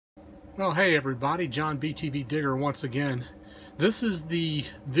Well, hey everybody, John BTV Digger once again. This is the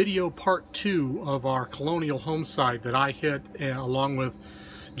video part 2 of our Colonial home site that I hit along with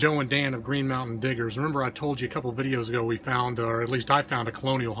Joe and Dan of Green Mountain Diggers. Remember I told you a couple videos ago we found, or at least I found, a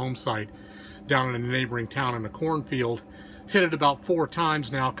Colonial home site down in a neighboring town in a cornfield. Hit it about 4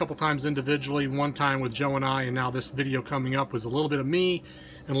 times now, a couple times individually, one time with Joe and I, and now this video coming up was a little bit of me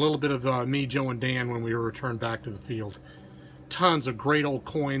and a little bit of me, Joe, and Dan when we were returned back to the field. Tons of great old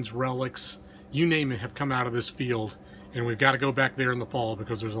coins, relics, you name it, have come out of this field, and we've got to go back there in the fall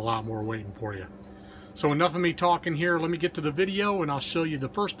because there's a lot more waiting for you. So enough of me talking here. Let me get to the video and I'll show you the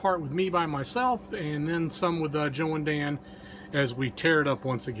first part with me by myself and then some with Joe and Dan as we tear it up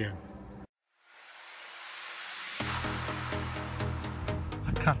once again.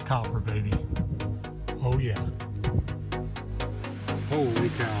 A cut copper, baby. Oh yeah. Holy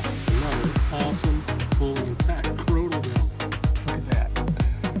cow. Another awesome, fully intact Crodal bell. Look at that.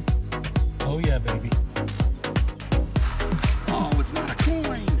 Oh yeah, baby. Oh, it's not a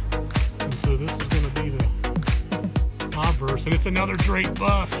coin. And so this is going to be the obverse, and it's another Drake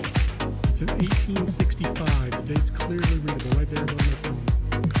bust. It's an 1865. The date's clearly readable right there on my phone.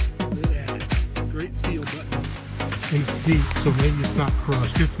 Look at that. Great seal button. And it's deep, so maybe it's not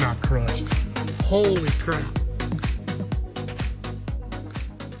crushed. It's not crushed. Holy crap.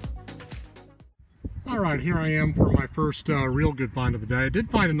 Alright, here I am for my first real good find of the day. I did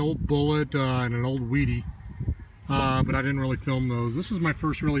find an old bullet and an old weedy, but I didn't really film those. This is my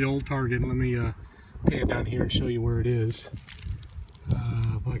first really old target. Let me pan down here and show you where it is.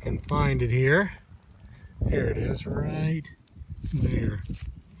 If I can find it here. There it is, right there.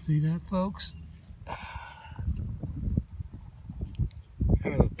 See that, folks?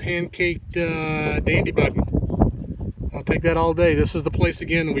 Kind of a pancaked dandy button. I'll take that all day. This is the place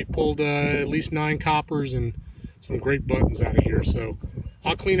again. We pulled at least 9 coppers and some great buttons out of here. So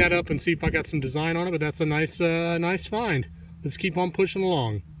I'll clean that up and see if I got some design on it, but that's a nice nice find. Let's keep on pushing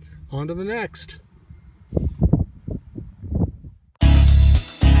along. On to the next.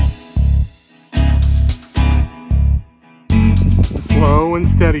 Slow and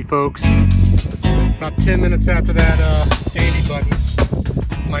steady, folks. About 10 minutes after that dandy button,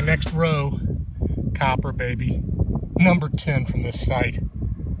 my next row, copper, baby. Number 10 from this site.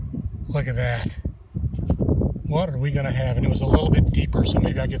 Look at that. What are we going to have? And it was a little bit deeper, so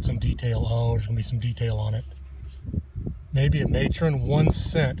maybe I'll get some detail. Oh, there's going to be some detail on it. Maybe a matron, 1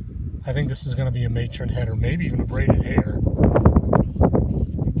 cent. I think this is going to be a matron head, or maybe even a braided hair.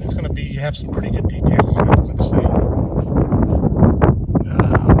 It's going to be, have some pretty good detail on it. Let's see.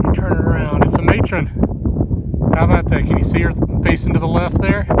 Let me turn it around. It's a matron. How about that? Can you see her facing to the left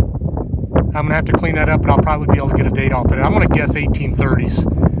there? I'm going to have to clean that up, but I'll probably be able to get a date off it. I'm going to guess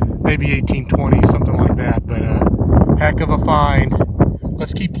 1830s, maybe 1820s, something like that. But heck of a find.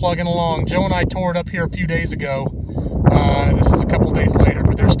 Let's keep plugging along. Joe and I tore it up here a few days ago. This is a couple days later,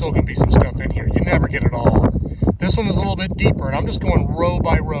 but there's still going to be some stuff in here. You never get it all. This one is a little bit deeper, and I'm just going row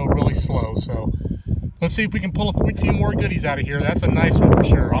by row really slow. So let's see if we can pull a few more goodies out of here. That's a nice one for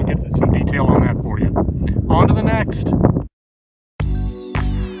sure. I'll get some detail on that for you. On to the next.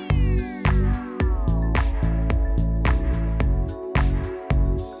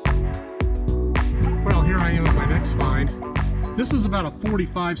 This is about a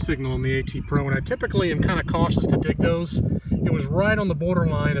 45 signal on the AT Pro, and I typically am kind of cautious to dig those. It was right on the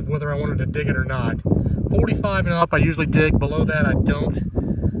borderline of whether I wanted to dig it or not. 45 and up I usually dig, below that I don't.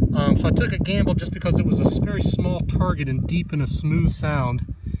 So I took a gamble just because it was a very small target and deep in a smooth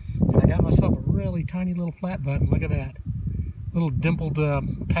sound. And I got myself a really tiny little flat button. Look at that. Little dimpled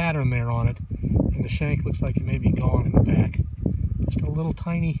pattern there on it. And the shank looks like it may be gone in the back. Just a little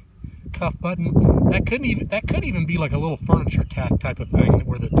tiny cuff button. That could even be like a little furniture tack type of thing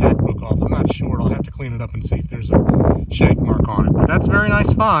where the tack broke off. I'm not sure. I'll have to clean it up and see if there's a shank mark on it. But that's a very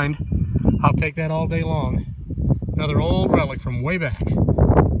nice find. I'll take that all day long. Another old relic from way back.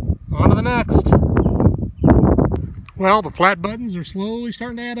 On to the next. Well, the flat buttons are slowly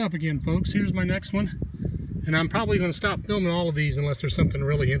starting to add up again, folks. Here's my next one. And I'm probably going to stop filming all of these unless there's something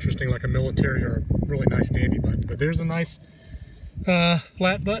really interesting like a military or a really nice dandy button. But there's a nice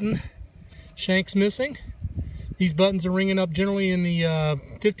flat button. Shank's missing. These buttons are ringing up generally in the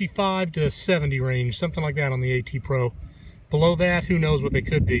 55 to 70 range, something like that on the AT Pro. Below that, who knows what they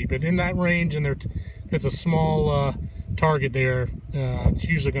could be, but in that range, and it's a small target there, it's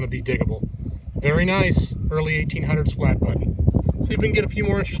usually going to be diggable. Very nice, early 1800s flat button. See if we can get a few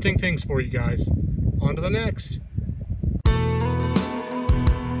more interesting things for you guys. On to the next.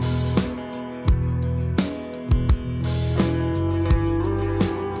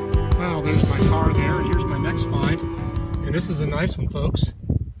 Well, there's my car there, and here's my next find. And this is a nice one, folks.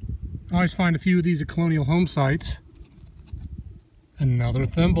 I always find a few of these at Colonial home sites. Another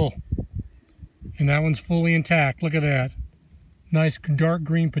thimble. And that one's fully intact. Look at that. Nice dark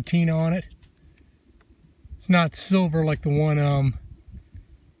green patina on it. It's not silver like the one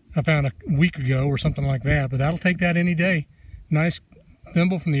I found a week ago or something like that, but that'll take that any day. Nice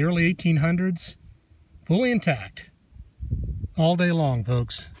thimble from the early 1800s. Fully intact. All day long,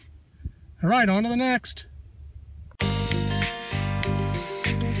 folks. All right, on to the next.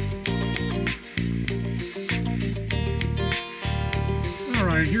 All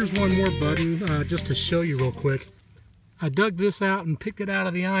right, here's one more button just to show you real quick. I dug this out and picked it out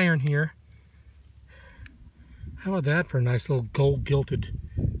of the iron here. How about that for a nice little gold gilded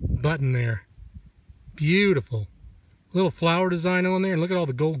button there? Beautiful. Little flower design on there, and look at all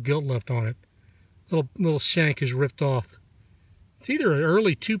the gold gilt left on it. Little shank is ripped off. It's either an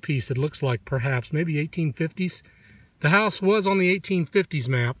early two-piece, it looks like, perhaps, maybe 1850s. The house was on the 1850s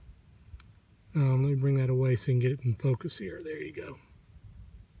map. Let me bring that away so you can get it in focus here. There you go.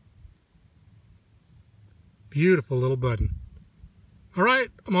 Beautiful little button. All right,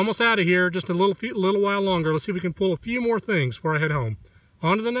 I'm almost out of here. Just a little while longer. Let's see if we can pull a few more things before I head home.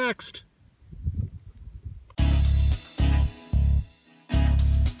 On to the next.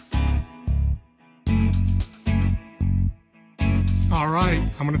 All right,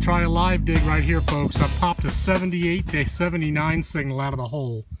 I'm going to try a live dig right here, folks. I popped a 78 to 79 signal out of the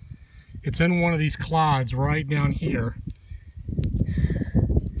hole. It's in one of these clods right down here.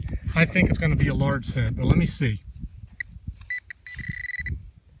 I think it's going to be a large scent, but let me see.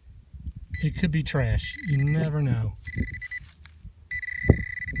 It could be trash. You never know.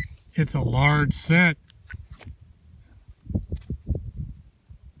 It's a large scent.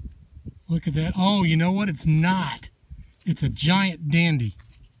 Look at that. Oh, you know what? It's not. It's a giant dandy.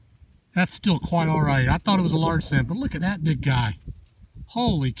 That's still quite all right. I thought it was a large scent, but look at that big guy.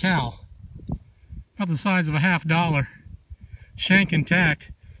 Holy cow. About the size of a $50. Shank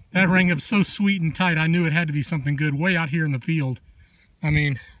intact. That ring up so sweet and tight, I knew it had to be something good way out here in the field. I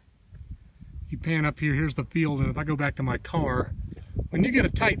mean, you pan up here, here's the field, and if I go back to my car, when you get a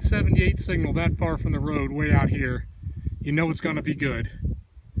tight 78 signal that far from the road, way out here, you know it's going to be good.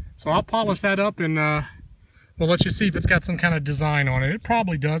 So I'll polish that up and we'll let you see if it's got some kind of design on it. It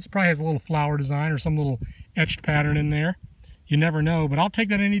probably does. It probably has a little flower design or some little etched pattern in there. You never know, but I'll take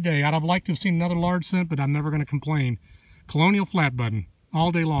that any day. I'd have liked to have seen another large scent, but I'm never going to complain. Colonial flat button. All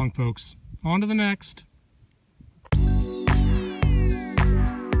day long, folks. On to the next.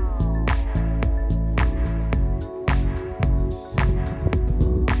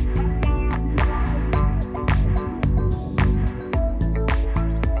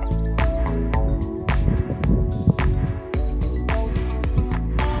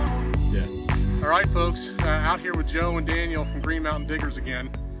 Alright folks, out here with Joe and Daniel from Green Mountain Diggers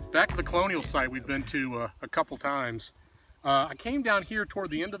again. Back to the Colonial site we've been to a couple times. I came down here toward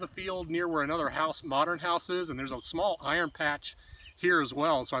the end of the field near where another house, modern house is, and there's a small iron patch here as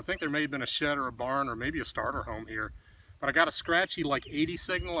well. So I think there may have been a shed or a barn or maybe a starter home here. But I got a scratchy like 80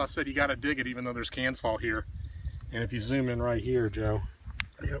 signal. I said you got to dig it even though there's cancel here. And if you zoom in right here, Joe,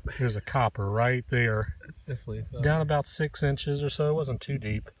 yep, here's a copper right there. That's definitely down about 6 inches or so. It wasn't too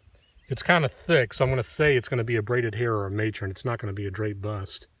deep. It's kind of thick, so I'm going to say it's going to be a braided hair or a matron. It's not going to be a draped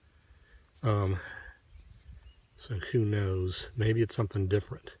bust. So who knows? Maybe it's something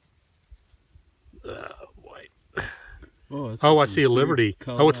different. White. Oh, I see a Liberty.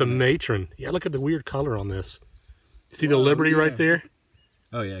 Oh, it's a matron. Yeah, look at the weird color on this. See the Liberty right there?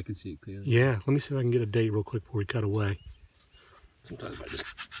 Oh yeah, I can see it clearly. Yeah, let me see if I can get a date real quick before we cut away. Sometimes if I just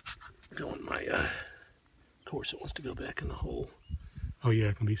go in my, of course it wants to go back in the hole. Oh yeah,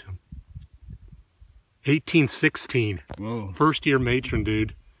 it can be some. 1816. Whoa. First year matron, dude.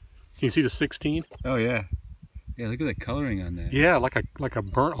 Can you see the 16? Oh yeah. Yeah, look at the coloring on that. Yeah, like a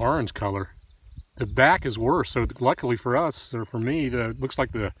burnt orange color. The back is worse, so luckily for us, or for me, it looks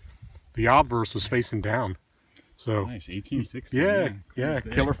like the obverse was facing down. So nice, 1816. Yeah,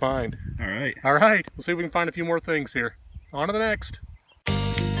 killer find. All right. All right, we'll see if we can find a few more things here. On to the next.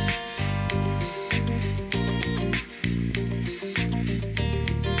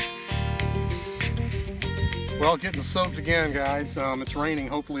 Well, getting soaked again, guys. It's raining.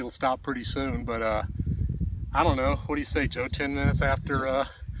 Hopefully it'll stop pretty soon, but I don't know. What do you say, Joe? 10 minutes after... oh,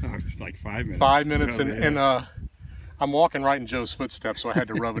 it's like 5 minutes. 5 minutes, and I'm walking right in Joe's footsteps, so I had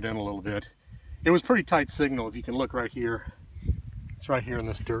to rub it in a little bit. It was pretty tight signal, if you can look right here. It's right here in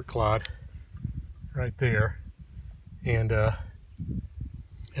this dirt clod. Right there. And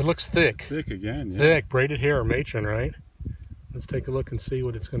it looks thick. Thick again, yeah. Thick, braided hair or matron, right? Let's take a look and see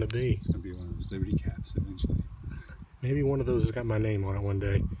what it's going to be. It's going to be one of those Liberty caps eventually. Maybe one of those has got my name on it one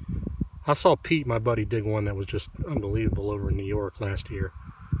day. I saw Pete, my buddy, dig one that was just unbelievable over in New York last year.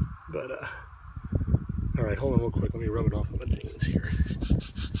 But, all right, hold on real quick. Let me rub it off on my jeans here.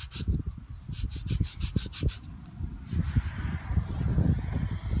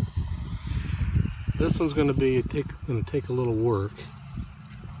 This one's going to take a little work.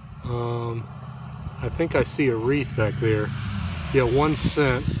 I think I see a wreath back there. Yeah, 1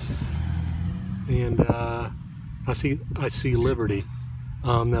 cent. And I see Liberty.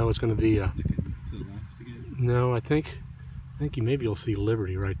 No, it's going to be a. No, I think maybe you'll see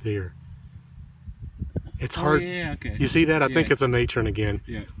Liberty right there. It's hard. Yeah, okay. You see that? I Yeah. think it's a matron again.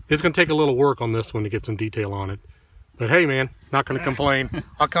 Yeah. It's going to take a little work on this one to get some detail on it. But hey, man, not going to complain.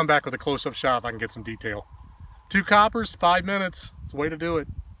 I'll come back with a close-up shot if I can get some detail. 2 coppers, 5 minutes. It's the way to do it.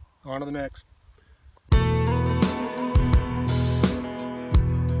 On to the next.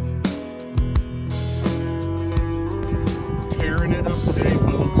 Tearing it up today,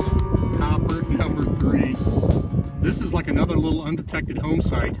 folks. Copper number 3. This is like another little undetected home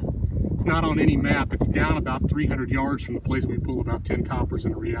site. It's not on any map. It's down about 300 yards from the place we pulled about 10 coppers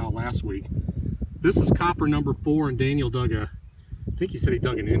in a real last week. This is copper number 4, and Daniel dug I think he said he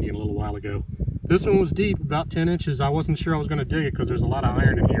dug an Indian a little while ago. This one was deep, about 10 inches. I wasn't sure I was going to dig it because there's a lot of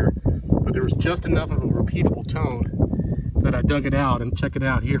iron in here, but there was just enough of a repeatable tone that I dug it out. And check it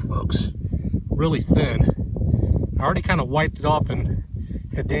out here, folks. Really thin. I already kind of wiped it off and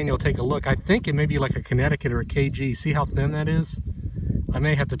had Daniel take a look. I think it may be like a Connecticut or a KG. See how thin that is? I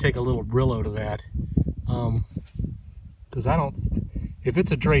may have to take a little Brillo to that. Because if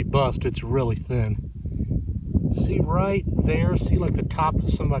it's a draped bust, it's really thin. See right there? See like the top of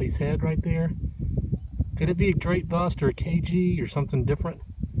somebody's head right there? Could it be a draped bust or a KG or something different?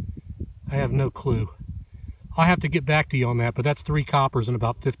 I have no clue. I'll have to get back to you on that, but that's 3 coppers in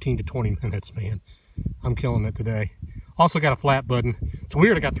about 15 to 20 minutes, man. I'm killing it today. Also got a flat button. It's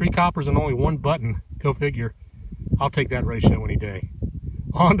weird, I got 3 coppers and only 1 button. Go figure. I'll take that ratio any day.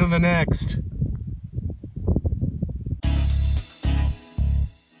 On to the next.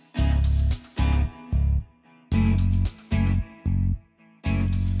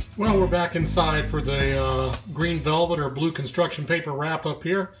 Well, we're back inside for the green velvet or blue construction paper wrap up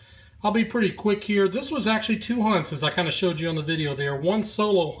here. I'll be pretty quick here. This was actually 2 hunts, as I kind of showed you on the video there. 1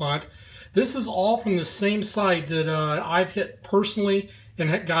 solo hunt. This is all from the same site that I've hit personally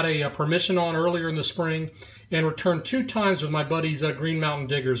and got a permission on earlier in the spring, and returned 2 times with my buddies Green Mountain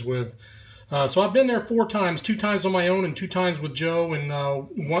Diggers with. So I've been there 4 times, 2 times on my own and 2 times with Joe, and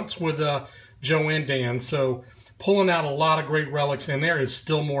once with Joe and Dan. So pulling out a lot of great relics, and there is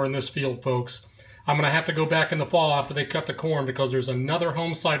still more in this field, folks. I'm going to have to go back in the fall after they cut the corn, because there's another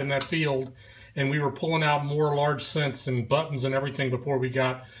home site in that field, and we were pulling out more large cents and buttons and everything before we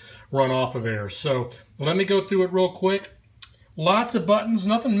got run off of there. So let me go through it real quick. Lots of buttons,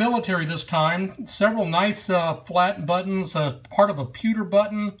 nothing military this time. Several nice flat buttons, part of a pewter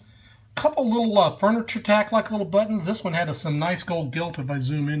button. Couple little furniture tack-like little buttons. This one had some nice gold gilt if I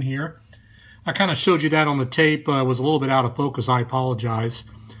zoom in here. I kind of showed you that on the tape. It was a little bit out of focus. I apologize.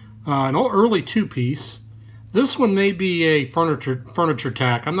 An early 2-piece. This one may be a furniture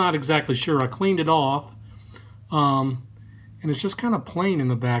tack. I'm not exactly sure. I cleaned it off. And it's just kind of plain in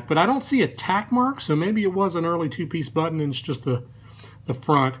the back. But I don't see a tack mark, so maybe it was an early 2-piece button and it's just the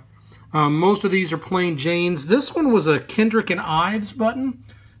front. Most of these are plain Janes. This one was a Kendrick and Ives button.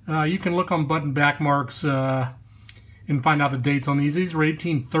 You can look on button back marks and find out the dates on these. These were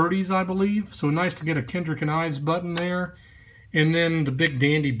 1830s, I believe. So nice to get a Kendrick and Ives button there. And then the big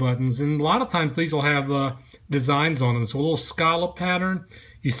dandy buttons. And a lot of times these will have designs on them. So a little scallop pattern.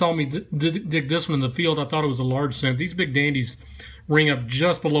 You saw me dig this one in the field. I thought it was a large cent. These big dandies ring up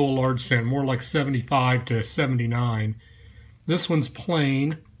just below a large cent, more like 75 to 79. This one's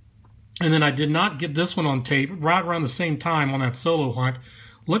plain. And then I did not get this one on tape right around the same time on that solo hunt.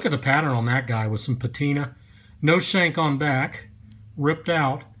 Look at the pattern on that guy with some patina. No shank on back. Ripped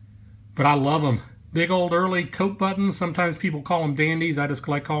out. But I love them. Big old early coat buttons. Sometimes people call them dandies. I just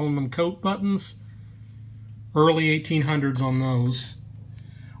like calling them coat buttons. Early 1800s on those.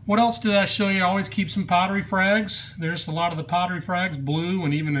 What else did I show you? I always keep some pottery frags. There's a lot of the pottery frags, blue,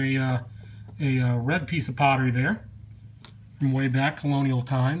 and even a red piece of pottery there from way back, colonial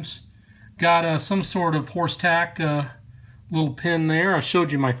times. Got some sort of horse tack little pin there. I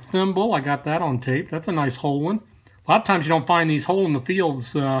showed you my thimble. I got that on tape. That's a nice whole one. A lot of times you don't find these whole in the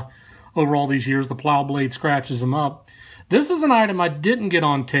fields over all these years. The plow blade scratches them up. This is an item I didn't get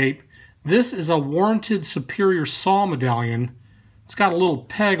on tape. This is a warranted Superior saw medallion. It's got a little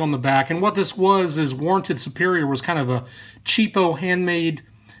peg on the back, and what this was is Warranted Superior was kind of a cheapo handmade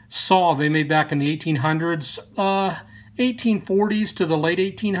saw they made back in the 1800s. 1840s to the late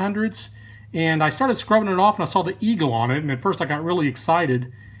 1800s. And I started scrubbing it off and I saw the eagle on it. And at first I got really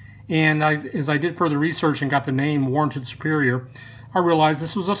excited. And as I did further research and got the name Warranted Superior, I realized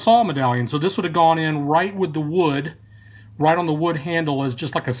this was a saw medallion. So this would have gone in right with the wood, right on the wood handle as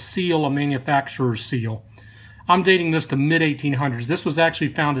just like a seal, a manufacturer's seal. I'm dating this to mid-1800s. This was actually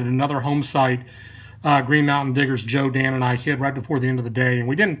found at another home site, Green Mountain Diggers. Joe, Dan, and I hit right before the end of the day. And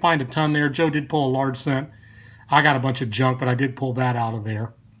we didn't find a ton there. Joe did pull a large cent. I got a bunch of junk, but I did pull that out of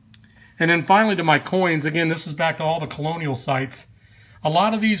there. And then finally to my coins. Again, this is back to all the Colonial sites. A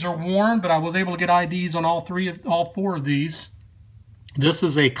lot of these are worn, but I was able to get IDs on all four of these. This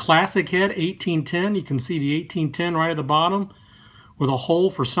is a classic head, 1810. You can see the 1810 right at the bottom with a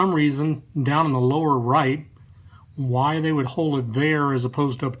hole for some reason down in the lower right. Why they would hold it there as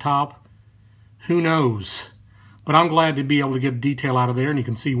opposed to up top, who knows? But I'm glad to be able to get detail out of there, and you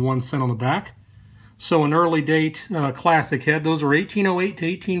can see 1 cent on the back. So an early date classic head. Those are 1808 to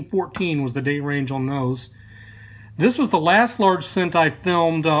 1814 was the date range on those. This was the last large cent I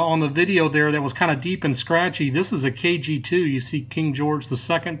filmed on the video there that was kind of deep and scratchy. This is a KG2. You see King George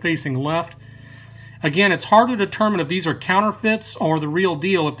II facing left. Again, it's hard to determine if these are counterfeits or the real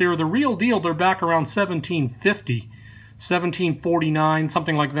deal. If they're the real deal, they're back around 1750, 1749,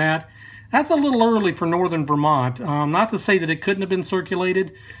 something like that. That's a little early for northern Vermont. Not to say that it couldn't have been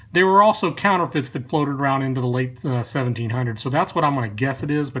circulated. There were also counterfeits that floated around into the late 1700s. So that's what I'm going to guess it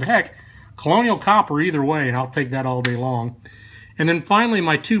is. But heck, Colonial copper either way, and I'll take that all day long. And then finally,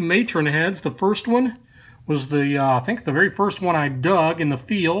 my two matron heads. The first one was the, I think the very first one I dug in the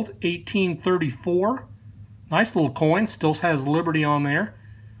field, 1834. Nice little coin, still has Liberty on there.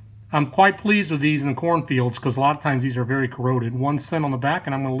 I'm quite pleased with these in the cornfields because a lot of times these are very corroded. 1 cent on the back,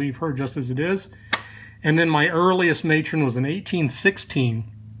 and I'm going to leave her just as it is. And then my earliest matron was in 1816.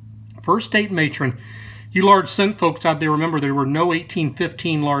 First date matron. You large cent folks out there, remember there were no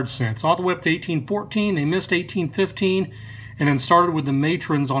 1815 large cents. All the way up to 1814, they missed 1815, and then started with the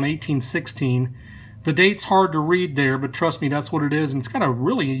matrons on 1816. The date's hard to read there, but trust me, that's what it is. And it's got a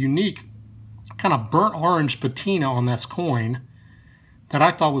really unique kind of burnt orange patina on this coin that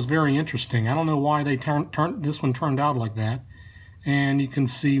I thought was very interesting. I don't know why they this one turned out like that. And you can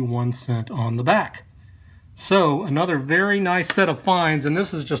see 1 cent on the back. So another very nice set of finds, and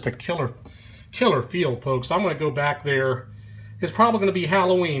this is just a killer field, folks. I'm going to go back there. It's probably going to be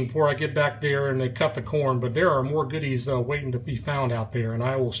Halloween before I get back there and they cut the corn, but there are more goodies waiting to be found out there, and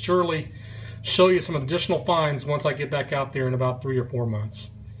I will surely show you some additional finds once I get back out there in about 3 or 4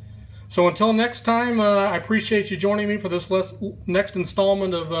 months. So until next time, I appreciate you joining me for this next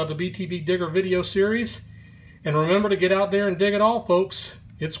installment of the BTV Digger video series. And remember to get out there and dig it all, folks.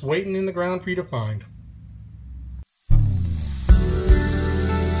 It's waiting in the ground for you to find.